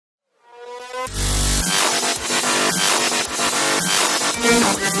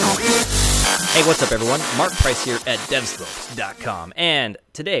Hey, what's up, everyone? Mark Price here at devslopes.com, and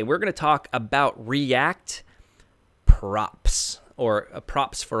today we're going to talk about React props, or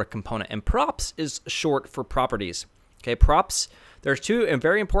props for a component. And props is short for properties. Okay, props. There's two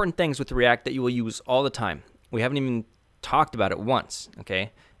very important things with React that you will use all the time. We haven't even talked about it once.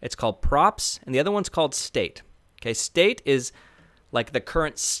 Okay, it's called props, and the other one's called state. Okay, state is like the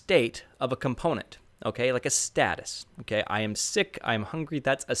current state of a component. Okay, like a status. Okay, I am sick, I am hungry.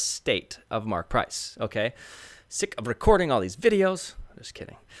 That's a state of Mark Price. Okay, sick of recording all these videos. Just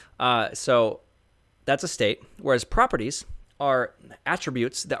kidding. So that's a state. Whereas properties are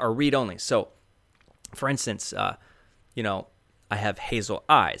attributes that are read-only. So, for instance, you know, I have hazel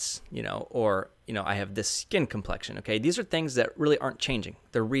eyes. Or I have this skin complexion. Okay, these are things that really aren't changing.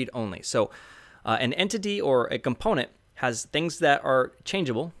 They're read-only. So, an entity or a component has things that are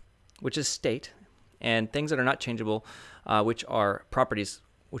changeable, which is state, and things that are not changeable, which are properties,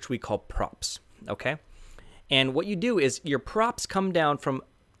 which we call props, okay? And what you do is your props come down from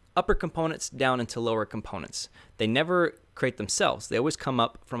upper components down into lower components. They never create themselves. They always come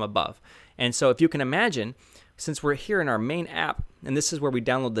up from above. And so if you can imagine, since we're here in our main app, and this is where we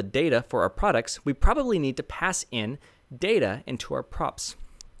download the data for our products, we probably need to pass in data into our props.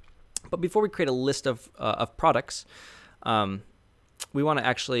 But before we create a list of products, we want to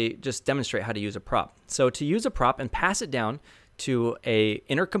actually just demonstrate how to use a prop. So to use a prop and pass it down to a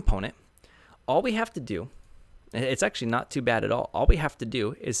inner component, all we have to do, it's actually not too bad at all. All we have to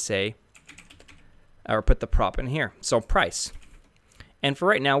do is say, or put the prop in here. So price. And for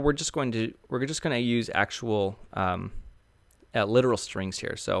right now, we're just going to use actual literal strings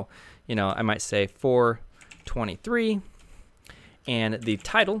here. So, I might say 423, and the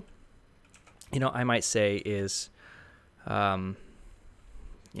title, I might say is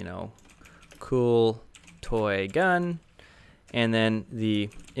cool toy gun, and then the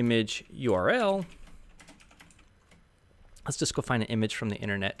image URL, let's just go find an image from the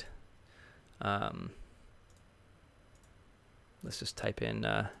internet. Let's just type in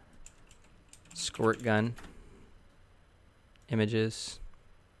squirt gun images.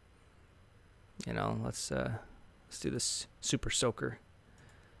 Let's do this super soaker.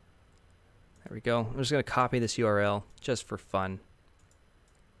 There we go. I'm just going to copy this URL just for fun.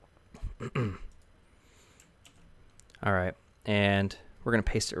 All right, and we're going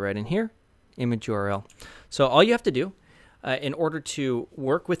to paste it right in here, image URL. So all you have to do in order to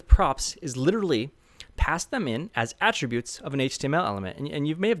work with props is literally pass them in as attributes of an HTML element. And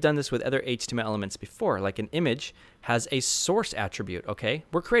you may have done this with other HTML elements before, like an image has a source attribute, okay?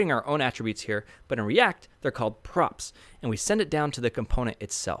 We're creating our own attributes here, but in React, they're called props. And we send it down to the component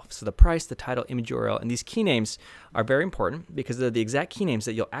itself. So the price, the title, image URL, and these key names are very important because they're the exact key names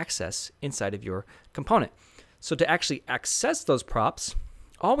that you'll access inside of your component. So to actually access those props,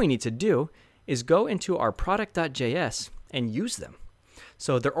 all we need to do is go into our product.js and use them.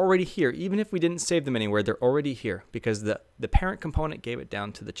 So they're already here. Even if we didn't save them anywhere, they're already here because the parent component gave it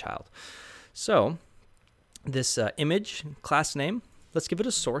down to the child. So this image class name, let's give it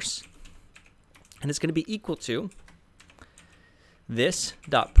a source. And it's going to be equal to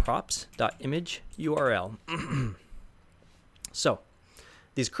this.props.image URL. So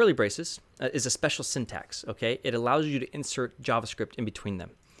these curly braces is a special syntax, okay? It allows you to insert JavaScript in between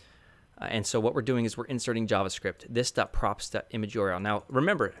them. And so what we're doing is we're inserting JavaScript, this.props.image URL. Now,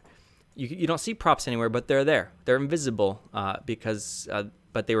 remember, you don't see props anywhere, but they're there. They're invisible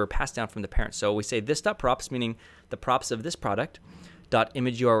but they were passed down from the parent. So we say this.props, meaning the props of this product,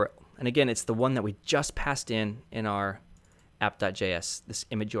 .image URL. And again, it's the one that we just passed in our app.js, this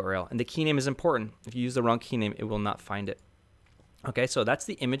image URL. And the key name is important. If you use the wrong key name, it will not find it. Okay, so that's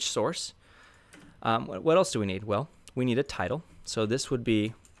the image source. What else do we need? Well, we need a title. So this would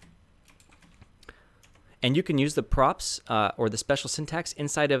be... And you can use the props or the special syntax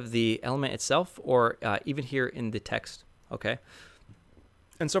inside of the element itself or even here in the text, okay?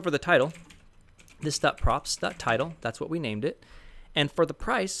 And so for the title, this.props.title, that's what we named it. And for the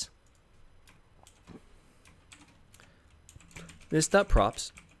price,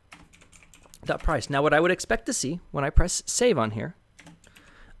 this.props.price. Now what I would expect to see when I press save on here,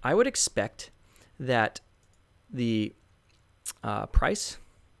 I would expect that the price,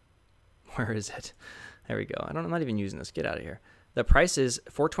 where is it? There we go. I'm not even using this. Get out of here. The price is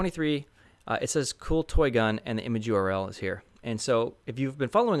 $423. It says cool toy gun, and the image URL is here. And so if you've been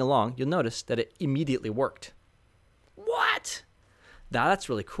following along, you'll notice that it immediately worked. What? That's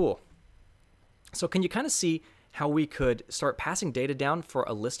really cool. So can you kind of see how we could start passing data down for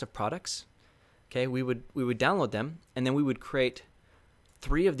a list of products? Okay, we would download them, and then we would create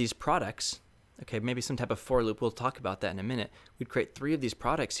 3 of these products. Okay, maybe some type of for loop. We'll talk about that in a minute. We'd create 3 of these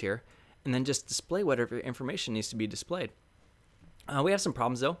products here, and then just display whatever information needs to be displayed. We have some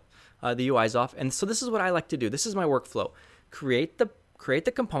problems though. The UI is off, and so this is what I like to do. This is my workflow: create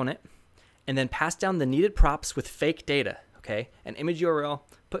the component, and then pass down the needed props with fake data. Okay, an image URL,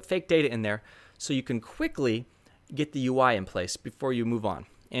 put fake data in there, so you can quickly get the UI in place before you move on.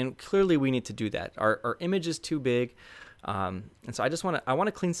 And clearly, we need to do that. Our image is too big, and so I want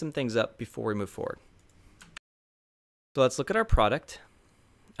to clean some things up before we move forward. So let's look at our product.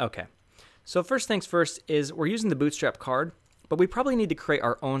 Okay, so first things first is we're using the Bootstrap card, but we probably need to create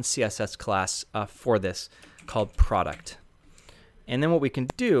our own CSS class for this called product. And then what we can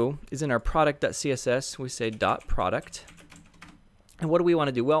do is in our product.css, we say .product. And what do we want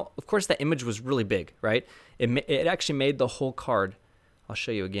to do? Well, of course, that image was really big, right? It actually made the whole card. I'll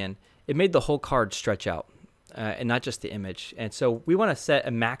show you again. It made the whole card stretch out, and not just the image. And so we want to set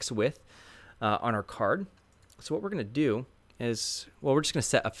a max width on our card. So what we're going to do is, well, we're just going to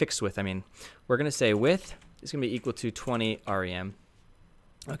set a fixed width. I mean, we're going to say width is going to be equal to 20 rem.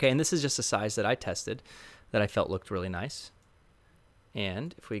 Okay, and this is just a size that I tested that I felt looked really nice.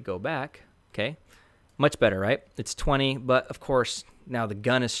 And if we go back, okay, much better, right? It's 20, but of course, now the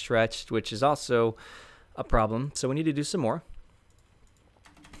gun is stretched, which is also a problem. So we need to do some more.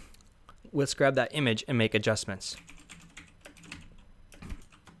 Let's grab that image and make adjustments.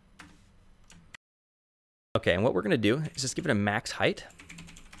 Okay, and what we're going to do is just give it a max height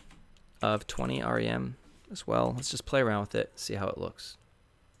of 20 rem as well. Let's just play around with it, see how it looks.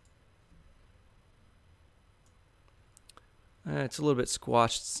 It's a little bit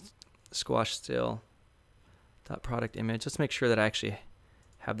squashed still. .product image. Let's make sure that I actually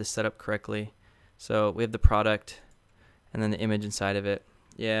have this set up correctly. So we have the product and then the image inside of it.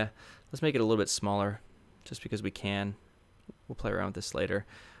 Yeah, let's make it a little bit smaller just because we can. We'll play around with this later.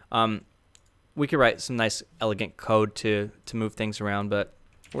 We could write some nice elegant code to move things around, but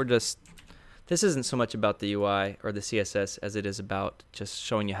this isn't so much about the UI or the CSS as it is about just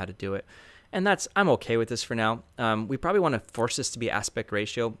showing you how to do it. And I'm okay with this for now. We probably want to force this to be aspect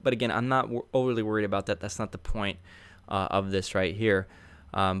ratio, but again, I'm not overly worried about that. That's not the point of this right here,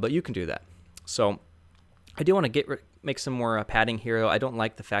 but you can do that. So I do want to make some more padding here. I don't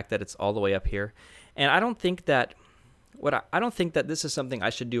like the fact that it's all the way up here, and I don't think that this is something I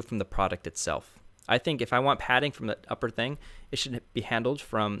should do from the product itself. I think if I want padding from the upper thing, it should be handled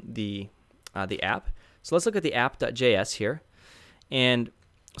from the app. So let's look at the app.js here, and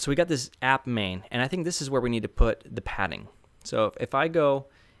so we got this app main, and I think this is where we need to put the padding. So if I go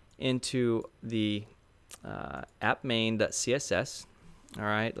into the app main.css, all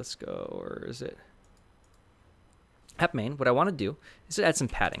right, let's go, where is it? App main, what I want to do is to add some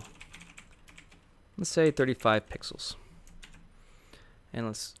padding. Let's say 35 pixels. And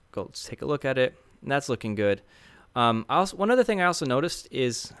let's take a look at it, and that's looking good. One other thing I also noticed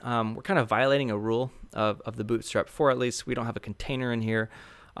is we're kind of violating a rule of the Bootstrap 4 at least. We don't have a container in here.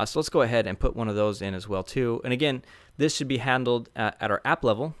 So let's go ahead and put one of those in as well too. And again, this should be handled at our app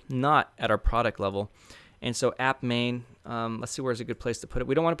level, not at our product level. And so app main, let's see where's a good place to put it.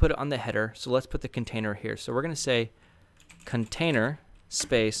 We don't want to put it on the header, so let's put the container here. So we're going to say container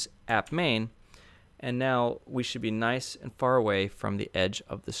space app main, and now we should be nice and far away from the edge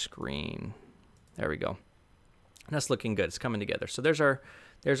of the screen. There we go. And that's looking good. It's coming together. So there's our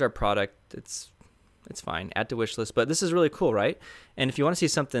product. It's fine. Add to wish list. But this is really cool, right? And if you want to see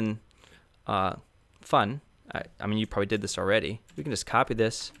something fun, I mean, you probably did this already. We can just copy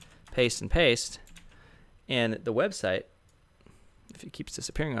this, paste, and the website, if it keeps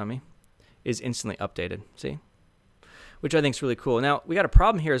disappearing on me, is instantly updated. See? Which I think is really cool. Now, we got a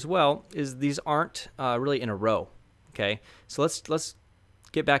problem here as well, is these aren't really in a row. Okay? So let's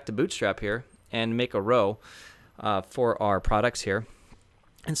get back to Bootstrap here and make a row for our products here.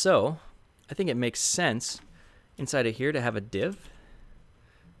 And so I think it makes sense inside of here to have a div.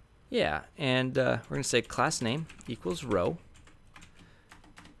 Yeah, and we're going to say class name equals row.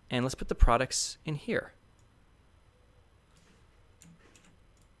 And let's put the products in here.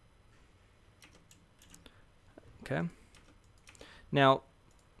 Okay. Now,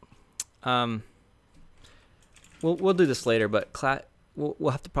 we'll do this later, but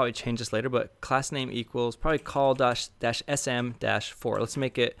we'll have to probably change this later. But class name equals probably call -sm-4. Let's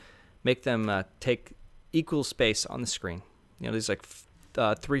make them take equal space on the screen. You know, these like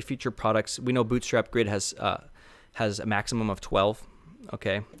 3 featured products. We know Bootstrap Grid has a maximum of 12.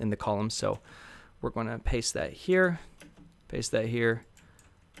 Okay, in the columns. So we're going to paste that here, paste that here,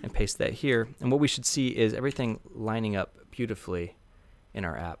 and paste that here. And what we should see is everything lining up beautifully in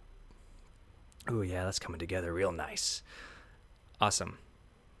our app. Oh yeah, that's coming together real nice. Awesome.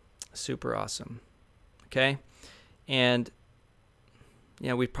 Super awesome. Okay. And you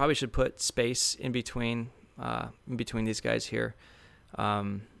know, we probably should put space in between these guys here,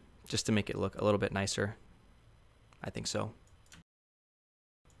 just to make it look a little bit nicer. I think so.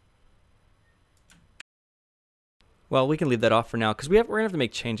 Well, we can leave that off for now because we're gonna have to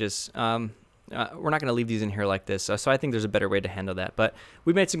make changes. We're not gonna leave these in here like this, so I think there's a better way to handle that. But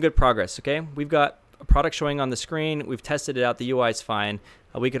we've made some good progress. Okay, we've got a product showing on the screen. We've tested it out. The UI is fine.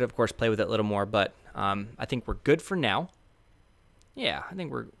 We could of course play with it a little more, but I think we're good for now. Yeah, I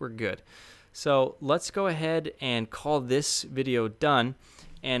think we're good. So let's go ahead and call this video done.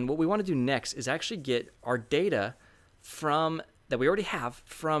 And what we want to do next is actually get our data that we already have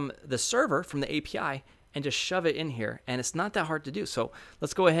from the server, from the API, and just shove it in here. And it's not that hard to do. So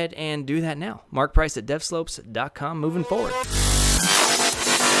let's go ahead and do that now. Mark Price at devslopes.com moving forward.